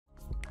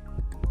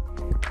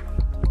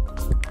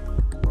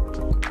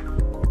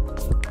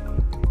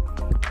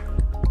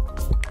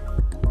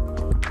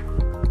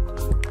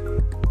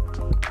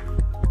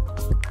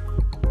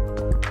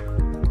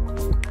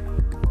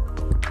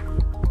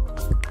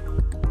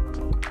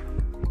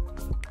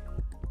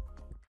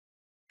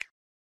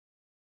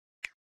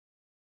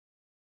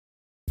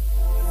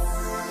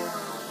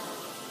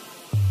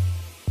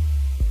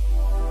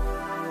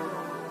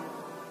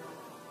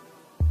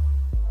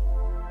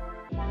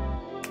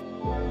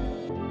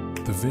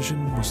The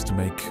vision was to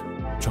make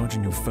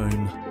charging your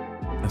phone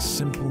as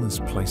simple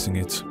as placing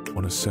it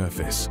on a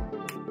surface.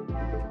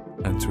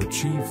 And to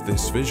achieve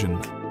this vision,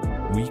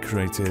 we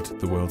created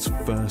the world's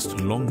first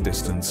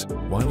long-distance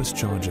wireless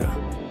charger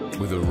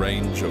with a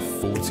range of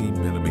 40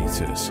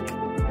 millimeters.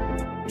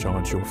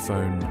 Charge your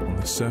phone on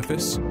the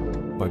surface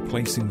by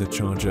placing the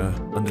charger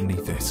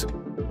underneath it.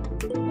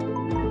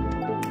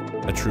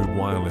 A true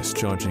wireless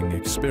charging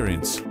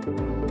experience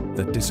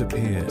that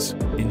disappears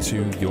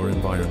into your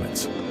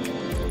environment.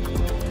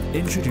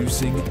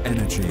 Introducing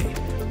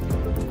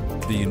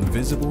ENERQi, the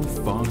invisible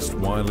fast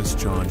wireless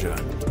charger.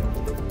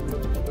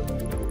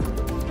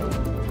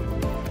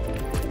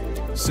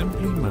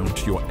 Simply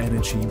mount your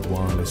ENERQi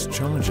wireless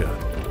charger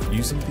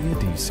using the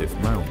adhesive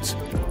mount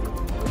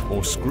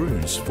or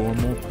screws for a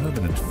more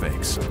permanent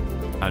fix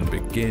and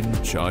begin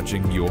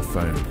charging your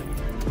phone.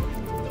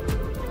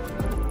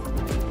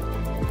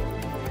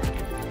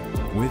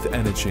 With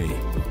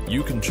ENERQi,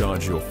 you can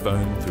charge your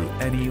phone through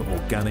any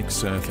organic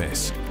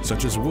surface,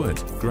 such as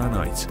wood,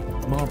 granite,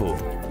 marble,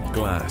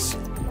 glass,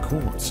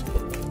 quartz,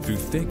 through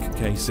thick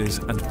cases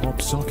and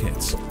pop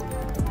sockets.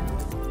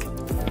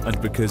 And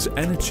because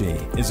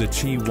ENERQi is a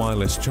Qi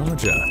wireless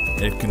charger,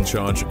 it can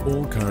charge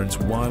all current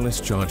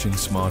wireless charging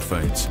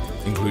smartphones,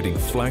 including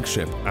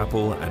flagship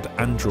Apple and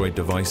Android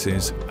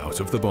devices out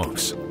of the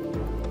box.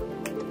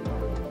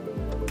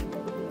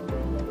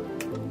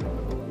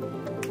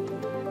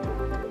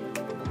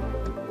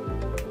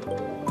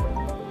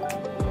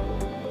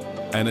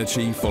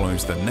 ENERQi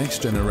follows the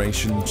next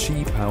generation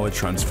Qi power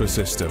transfer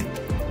system,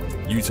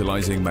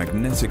 utilizing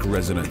magnetic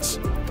resonance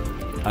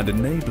and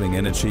enabling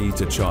ENERQi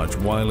to charge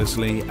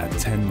wirelessly at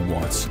 10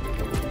 watts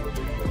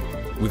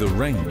with a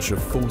range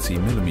of 40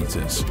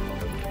 millimeters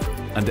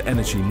and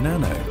ENERQi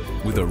Nano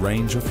with a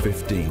range of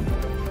 15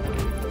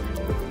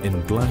 in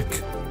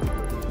black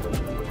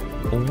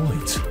or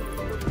white.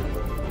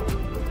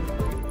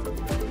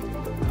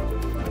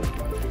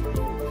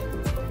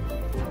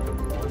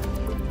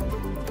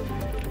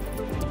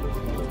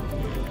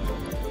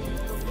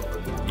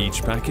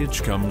 Each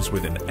package comes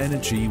with an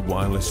ENERQi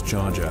wireless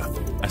charger,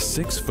 a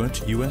 6-foot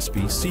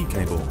USB-C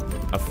cable,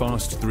 a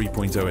fast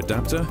 3.0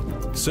 adapter,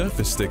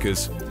 surface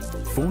stickers,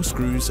 4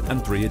 screws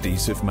and 3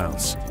 adhesive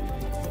mounts.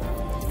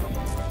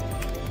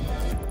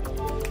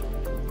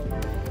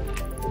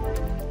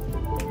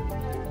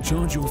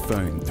 Charge your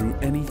phone through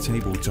any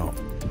tabletop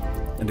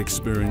and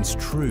experience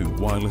true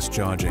wireless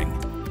charging,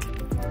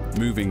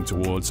 moving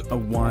towards a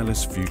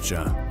wireless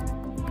future.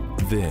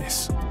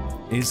 This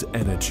is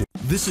ENERQi.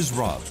 This is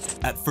Rob.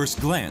 At first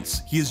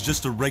glance, he is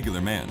just a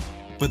regular man.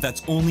 But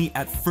that's only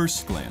at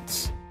first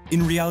glance.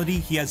 In reality,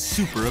 he has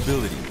super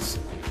abilities.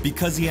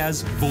 Because he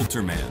has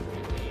Volterman.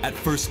 At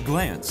first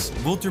glance,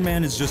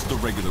 Volterman is just a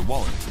regular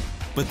wallet.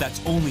 But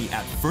that's only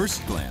at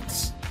first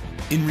glance.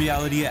 In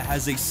reality, it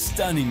has a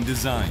stunning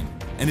design.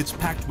 And it's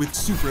packed with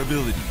super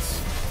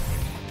abilities.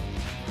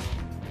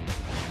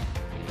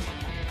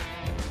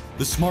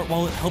 The smart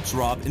wallet helps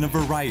Rob in a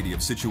variety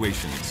of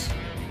situations.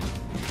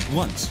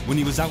 Once, when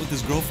he was out with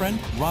his girlfriend,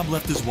 Rob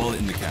left his wallet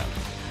in the cab.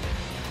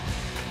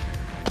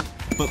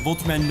 But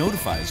Volterman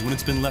notifies when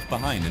it's been left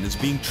behind and is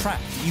being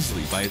tracked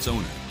easily by its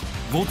owner.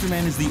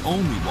 Volterman is the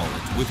only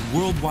wallet with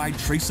worldwide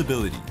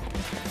traceability.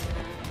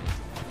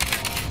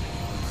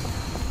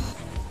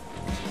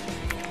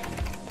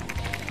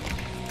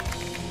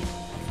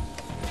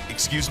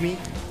 Excuse me?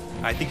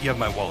 I think you have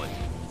my wallet.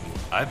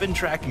 I've been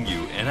tracking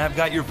you, and I've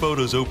got your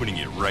photos opening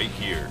it right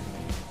here.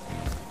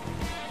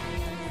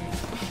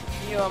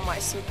 You are my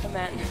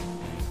Superman.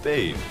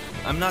 Babe,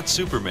 I'm not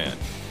Superman.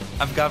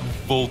 I've got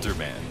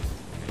Volterman.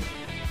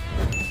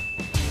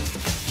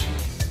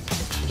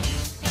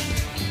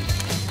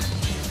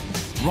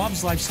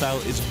 Rob's lifestyle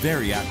is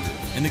very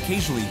active, and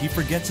occasionally he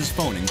forgets his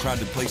phone in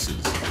crowded places.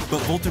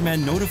 But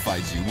Volterman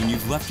notifies you when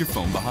you've left your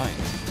phone behind.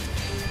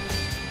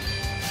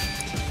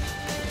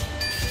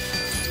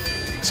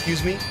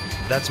 Excuse me?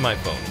 That's my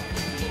phone.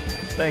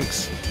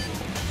 Thanks.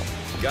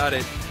 Got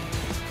it.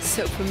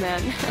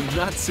 Superman. I'm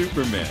not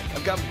Superman.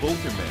 I've got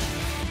Volterman.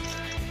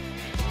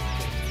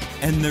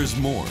 And there's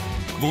more.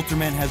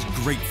 Volterman has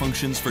great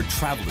functions for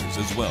travelers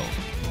as well.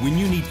 When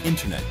you need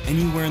internet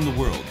anywhere in the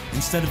world,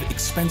 instead of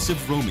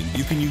expensive roaming,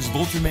 you can use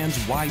Volterman's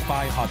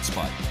Wi-Fi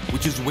hotspot,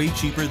 which is way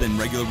cheaper than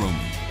regular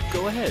roaming.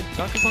 Go ahead,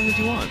 talk as long as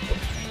you want.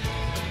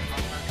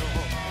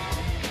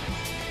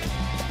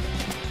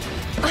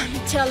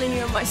 I'm telling you,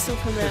 you're my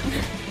Superman.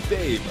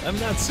 Babe, I'm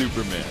not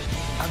Superman.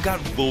 I've got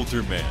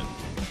Volterman.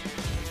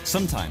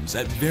 Sometimes,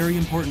 at very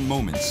important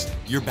moments,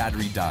 your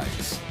battery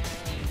dies.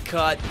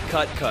 Cut.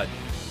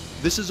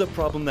 This is a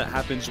problem that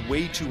happens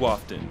way too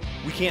often.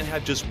 We can't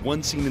have just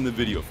one scene in the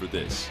video for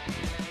this.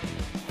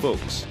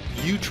 Folks,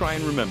 you try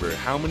and remember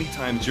how many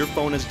times your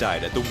phone has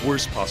died at the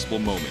worst possible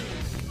moment.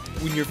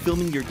 When you're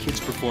filming your kid's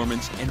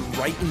performance and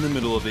right in the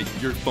middle of it,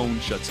 your phone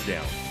shuts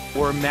down.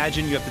 Or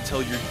imagine you have to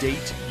tell your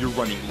date you're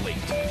running late.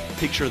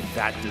 Picture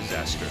that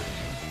disaster.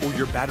 Or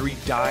your battery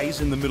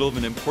dies in the middle of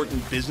an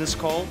important business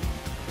call.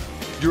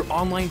 Your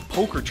online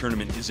poker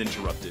tournament is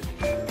interrupted.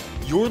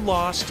 You're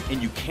lost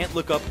and you can't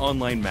look up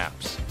online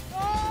maps.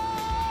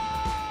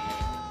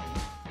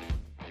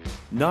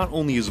 Not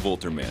only is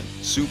Volterman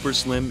super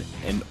slim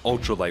and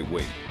ultra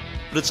lightweight,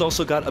 but it's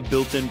also got a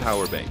built-in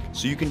power bank,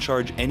 so you can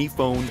charge any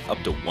phone up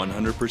to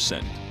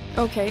 100%.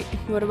 Okay,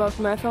 what about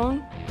my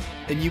phone?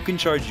 And you can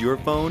charge your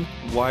phone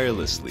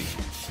wirelessly.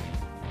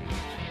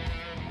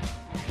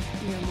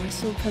 You're my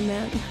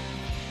Superman.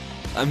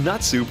 I'm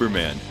not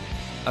Superman.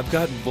 I've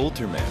got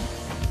Volterman.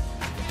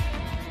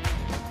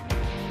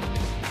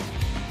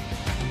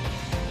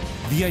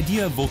 The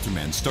idea of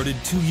Volterman started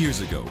 2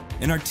 years ago,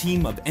 and our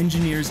team of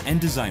engineers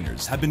and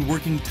designers have been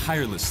working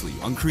tirelessly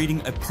on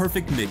creating a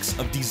perfect mix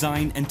of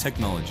design and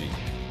technology.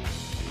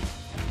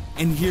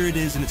 And here it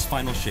is in its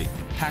final shape,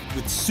 packed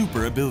with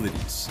super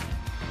abilities.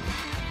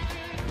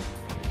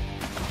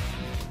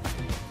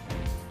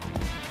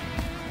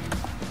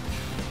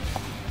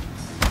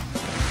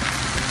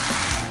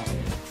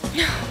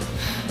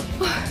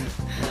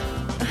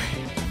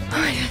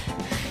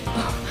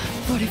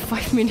 Oh,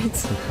 45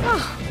 minutes.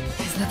 Oh,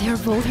 is that your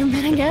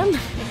Volterman again?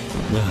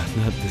 No,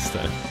 not this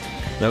time.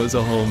 That was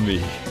a whole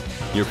me.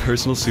 Your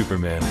personal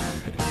Superman.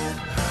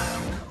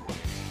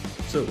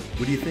 So,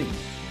 what do you think?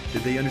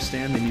 Did they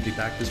understand they need to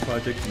back this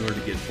project in order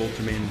to get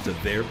Volterman into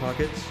their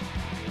pockets?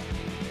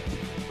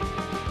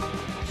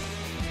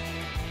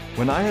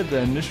 When I had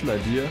the initial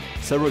idea,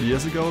 several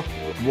years ago,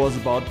 it was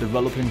about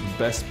developing the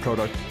best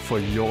product for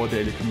your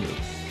daily commute.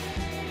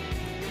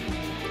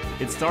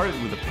 It started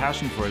with a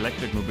passion for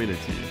electric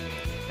mobility,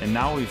 and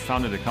now we've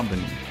founded a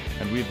company,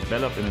 and we've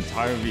developed an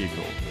entire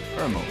vehicle,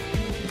 UrmO.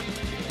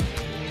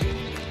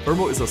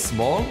 UrmO is a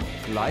small,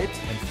 light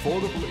and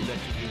foldable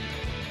electric vehicle.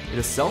 It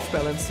is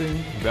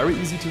self-balancing, very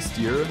easy to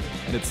steer,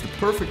 and it's the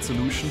perfect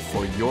solution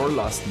for your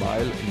last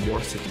mile in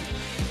your city.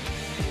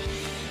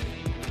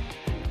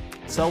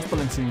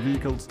 Self-balancing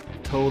vehicles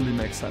totally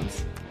make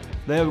sense.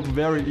 They are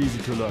very easy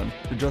to learn.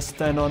 You just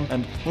stand on,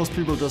 and most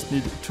people just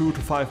need 2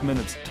 to 5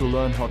 minutes to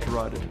learn how to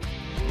ride it.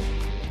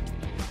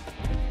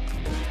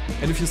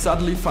 And if you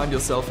suddenly find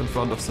yourself in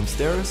front of some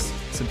stairs,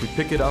 simply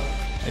pick it up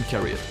and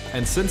carry it.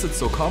 And since it's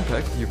so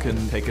compact, you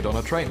can take it on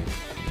a train.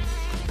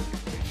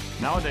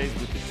 Nowadays,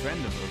 with the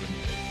trend of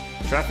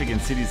urbanization, traffic in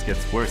cities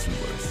gets worse and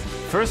worse.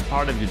 First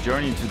part of your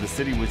journey into the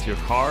city with your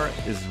car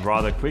is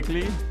rather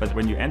quickly, but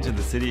when you enter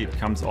the city, it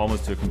comes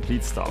almost to a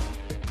complete stop.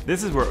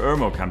 This is where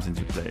UrmO comes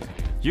into play.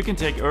 You can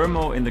take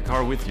UrmO in the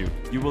car with you.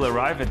 You will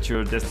arrive at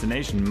your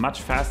destination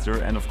much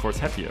faster and of course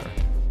happier.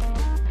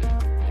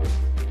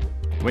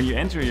 When you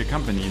enter your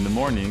company in the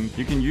morning,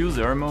 you can use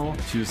UrmO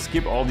to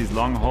skip all these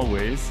long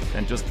hallways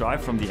and just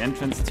drive from the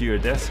entrance to your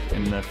desk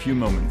in a few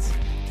moments.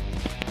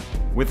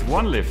 With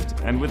one lift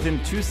and within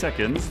 2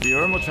 seconds, the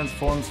UrmO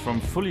transforms from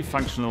fully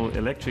functional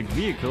electric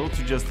vehicle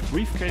to just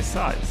briefcase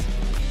size.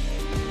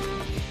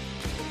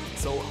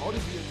 So how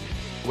did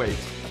we... Wait.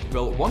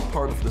 Well, one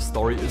part of the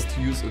story is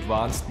to use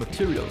advanced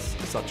materials,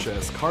 such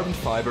as carbon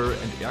fiber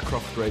and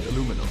aircraft-grade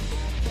aluminum.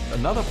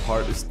 Another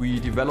part is we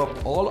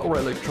developed all our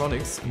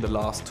electronics in the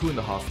last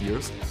 2.5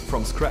 years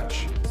from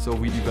scratch. So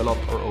we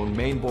developed our own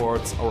main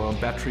boards, our own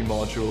battery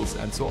modules,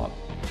 and so on.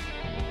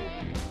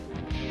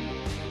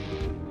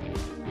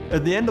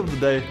 At the end of the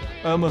day,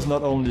 UrmO is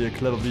not only a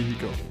clever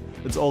vehicle,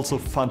 it's also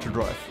fun to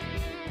drive.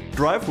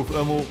 Drive with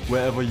UrmO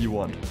wherever you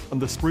want, on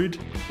the street,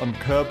 on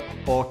curb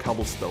or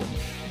cobblestone.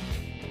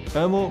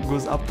 UrmO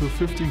goes up to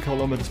 15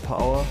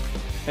 km/h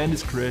and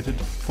is created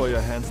for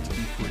your hands to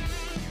be free.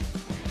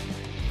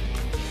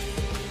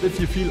 If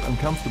you feel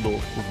uncomfortable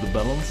with the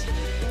balance,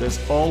 there's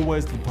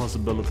always the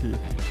possibility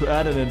to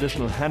add an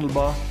additional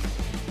handlebar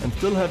and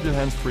still have your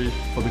hands free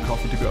for the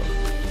coffee to go.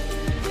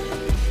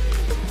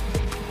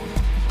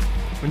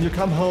 When you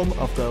come home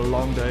after a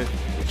long day,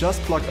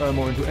 just plug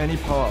UrmO into any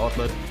power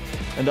outlet,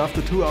 and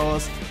after 2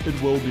 hours it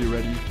will be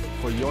ready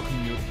for your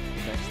commute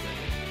the next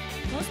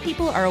day. Most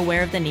people are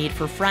aware of the need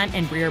for front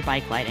and rear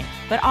bike lighting,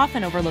 but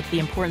often overlook the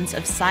importance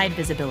of side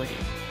visibility.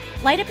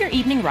 Light up your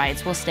evening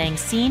rides while staying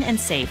seen and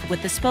safe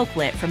with the spoke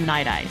lit from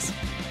Nite.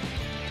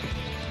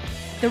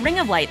 The ring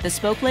of light the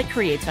spoke lit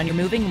creates on your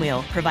moving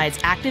wheel provides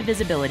active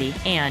visibility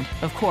and,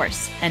 of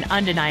course, an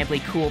undeniably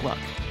cool look.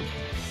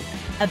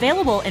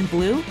 Available in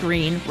blue,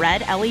 green,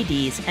 red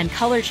LEDs and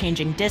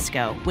color-changing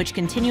disco, which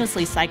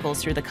continuously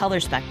cycles through the color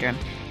spectrum,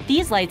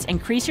 these lights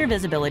increase your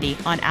visibility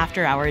on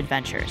after-hour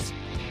adventures.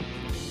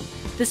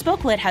 The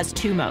spoke lit has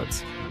 2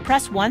 modes.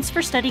 Press once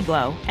for steady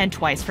glow and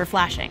twice for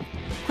flashing.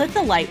 Click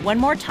the light one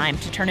more time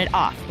to turn it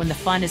off when the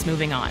fun is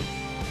moving on.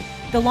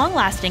 The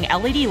long-lasting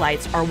LED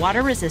lights are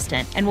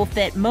water-resistant and will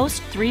fit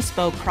most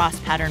 3-spoke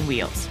cross-pattern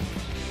wheels.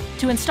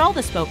 To install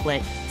the spoke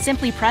lit,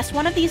 simply press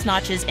one of these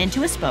notches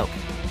into a spoke,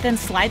 then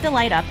slide the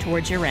light up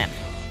towards your rim.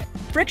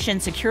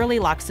 Friction securely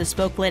locks the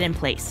spoke lit in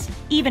place,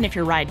 even if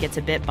your ride gets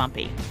a bit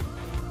bumpy.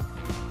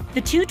 The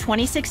 2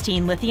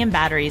 2016 lithium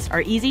batteries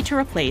are easy to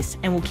replace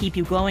and will keep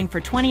you glowing for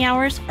 20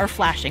 hours or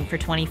flashing for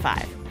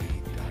 25.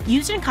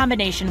 Used in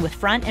combination with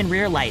front and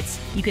rear lights,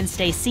 you can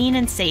stay seen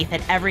and safe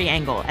at every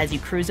angle as you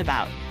cruise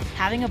about,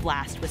 having a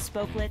blast with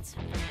spokelets.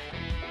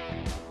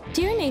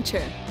 Dear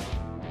nature,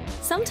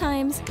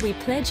 sometimes we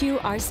pledge you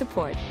our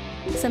support.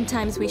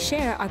 Sometimes we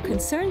share our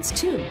concerns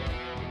too.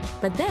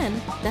 But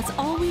then, that's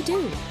all we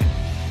do.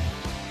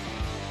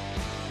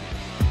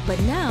 But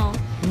now,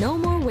 no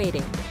more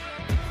waiting.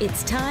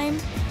 It's time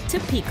to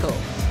PICO.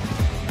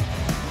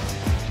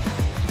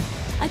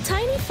 A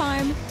tiny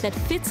farm that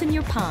fits in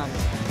your palm.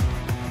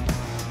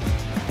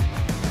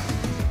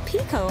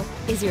 PICO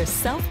is your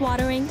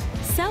self-watering,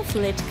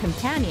 self-lit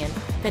companion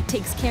that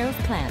takes care of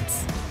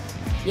plants.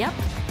 Yep,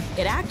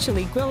 it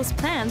actually grows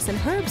plants and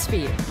herbs for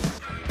you.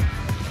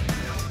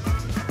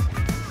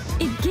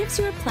 It gives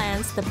your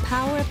plants the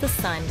power of the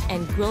sun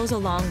and grows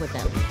along with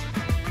them.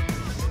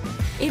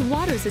 It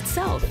waters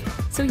itself,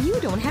 so you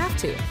don't have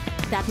to.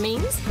 That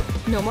means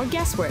no more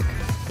guesswork.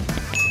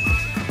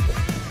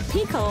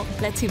 PICO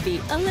lets you be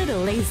a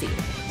little lazy,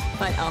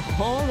 but a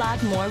whole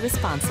lot more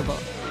responsible.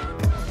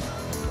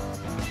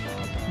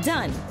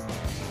 Done,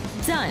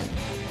 done,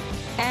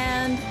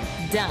 and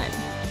done.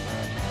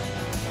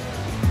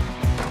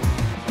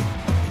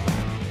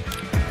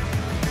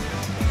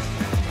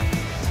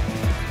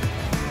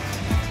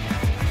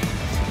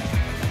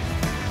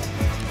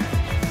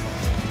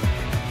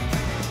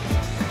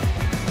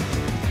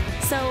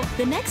 So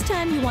the next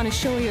time you want to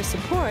show your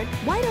support,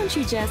 why don't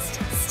you just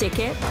stick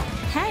it,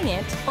 hang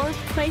it, or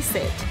place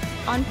it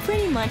on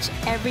pretty much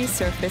every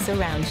surface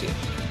around you.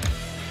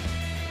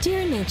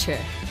 Dear nature,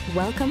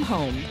 welcome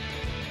home.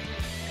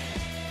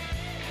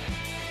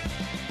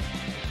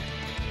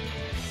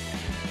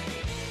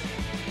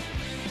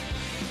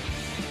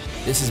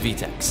 This is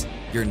V-TEX,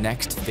 your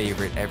next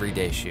favorite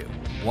everyday shoe.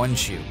 One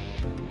shoe,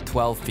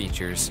 12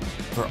 features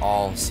for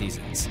all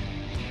seasons.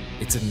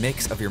 It's a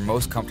mix of your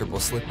most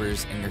comfortable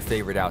slippers and your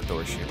favorite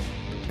outdoor shoe.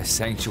 A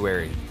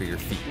sanctuary for your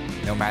feet,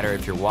 no matter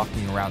if you're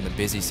walking around the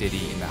busy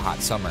city in the hot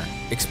summer,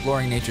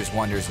 exploring nature's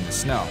wonders in the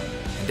snow,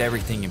 and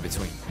everything in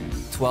between.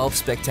 12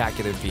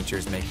 spectacular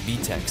features make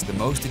V-TEX the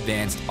most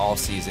advanced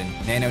all-season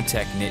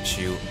nanotech knit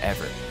shoe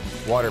ever.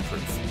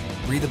 Waterproof,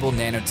 breathable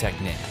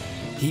nanotech knit,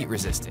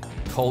 heat-resistant,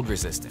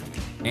 cold-resistant,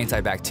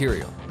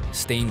 antibacterial,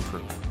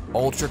 stain-proof,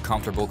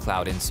 ultra-comfortable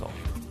cloud insole,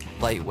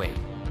 lightweight,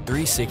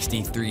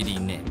 360 3D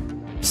knit,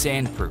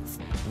 sandproof,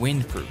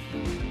 windproof,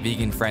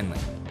 vegan-friendly.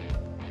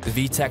 The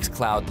V-TEX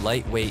Cloud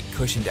lightweight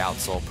cushioned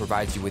outsole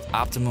provides you with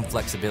optimum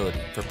flexibility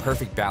for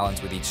perfect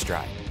balance with each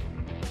stride.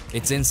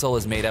 Its insole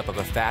is made up of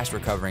a fast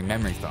recovering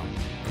memory foam,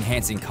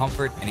 enhancing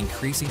comfort and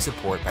increasing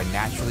support by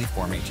naturally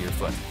forming to your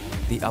foot.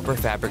 The upper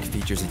fabric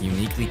features a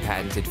uniquely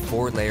patented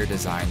 4-layer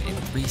design in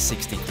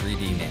 360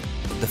 3D knit.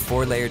 The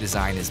 4-layer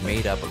design is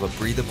made up of a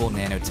breathable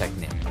nanotech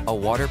knit, a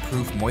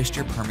waterproof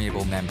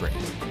moisture-permeable membrane,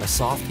 a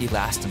soft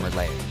elastomer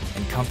layer,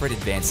 and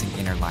comfort-advancing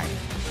inner lining.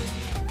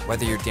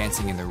 Whether you're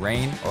dancing in the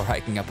rain or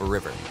hiking up a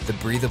river, the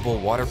breathable,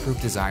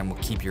 waterproof design will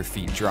keep your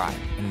feet dry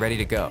and ready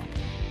to go.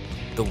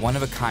 The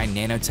one-of-a-kind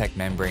nanotech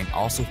membrane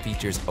also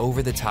features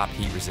over-the-top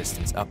heat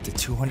resistance up to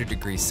 200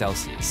 degrees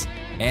Celsius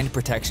and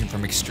protection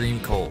from extreme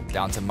cold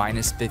down to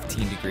minus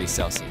 15 degrees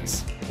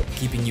Celsius,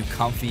 keeping you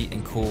comfy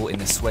and cool in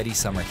the sweaty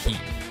summer heat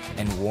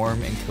and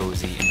warm and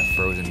cozy in the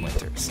frozen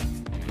winters.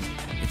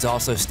 It's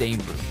also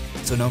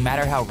stain-proof, so no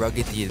matter how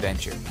rugged the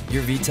adventure,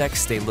 your V-TEX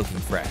stay looking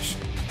fresh.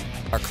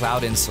 Our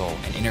cloud insole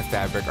and inner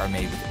fabric are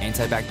made with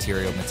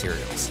antibacterial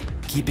materials,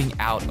 keeping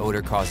out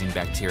odor-causing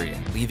bacteria,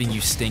 leaving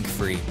you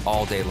stink-free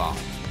all day long.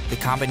 The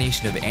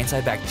combination of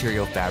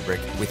antibacterial fabric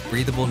with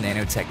breathable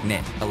nanotech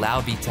knit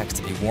allow V-TEX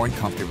to be worn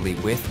comfortably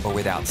with or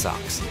without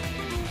socks.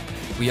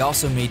 We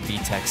also made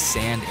V-TEX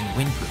sand and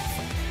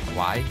windproof.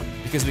 Why?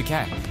 Because we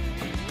can.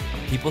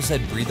 People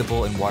said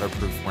breathable and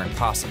waterproof were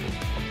impossible.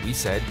 We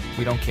said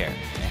we don't care,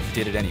 and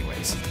did it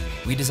anyways.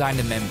 We designed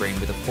a membrane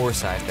with a pore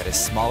size that is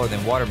smaller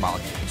than water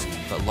molecules,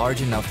 but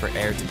large enough for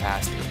air to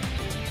pass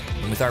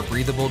through. And with our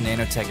breathable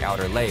nanotech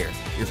outer layer,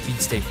 your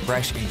feet stay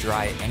fresh and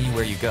dry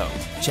anywhere you go.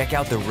 Check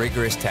out the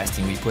rigorous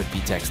testing we put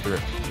V-TEX through.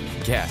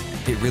 Yeah,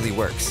 it really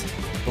works.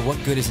 But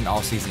what good is an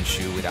all-season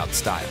shoe without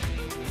style?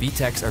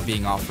 V-TEX are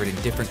being offered in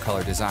different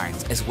color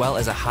designs, as well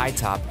as a high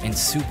top and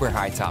super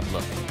high top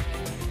look.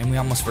 And we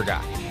almost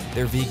forgot,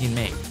 they're vegan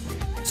made.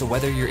 So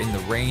whether you're in the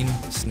rain,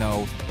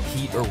 snow,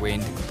 heat, or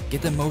wind,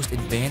 get the most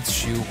advanced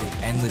shoe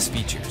with endless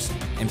features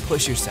and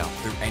push yourself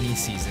through any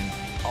season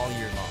all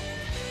year long.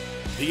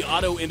 The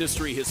auto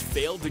industry has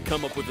failed to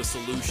come up with a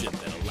solution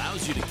that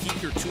allows you to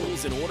keep your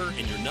tools in order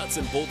and your nuts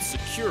and bolts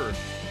secure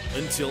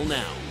until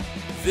now.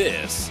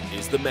 This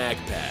is the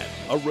MagPad,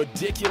 a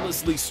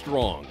ridiculously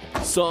strong,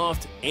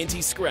 soft,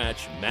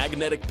 anti-scratch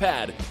magnetic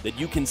pad that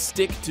you can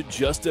stick to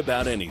just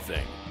about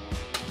anything.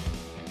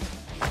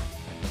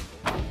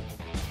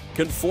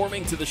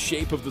 Conforming to the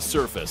shape of the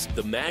surface,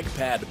 the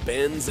MagPad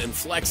bends and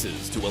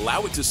flexes to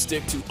allow it to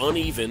stick to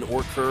uneven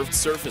or curved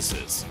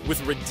surfaces.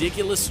 With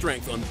ridiculous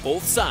strength on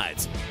both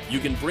sides, you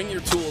can bring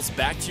your tools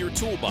back to your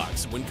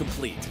toolbox when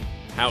complete.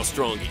 How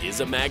strong is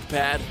a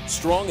MagPad?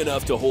 Strong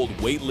enough to hold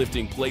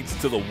weightlifting plates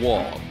to the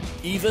wall,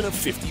 even a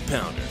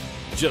 50-pounder.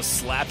 Just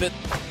slap it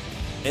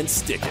and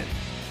stick it.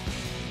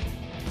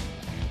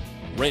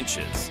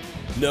 Wrenches.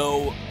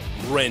 No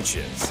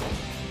wrenches.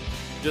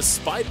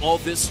 Despite all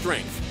this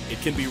strength, it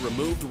can be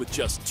removed with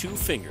just 2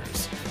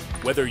 fingers.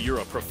 Whether you're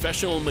a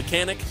professional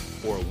mechanic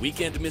or a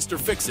weekend Mr.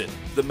 Fix-It,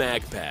 the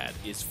MagPad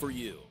is for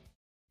you.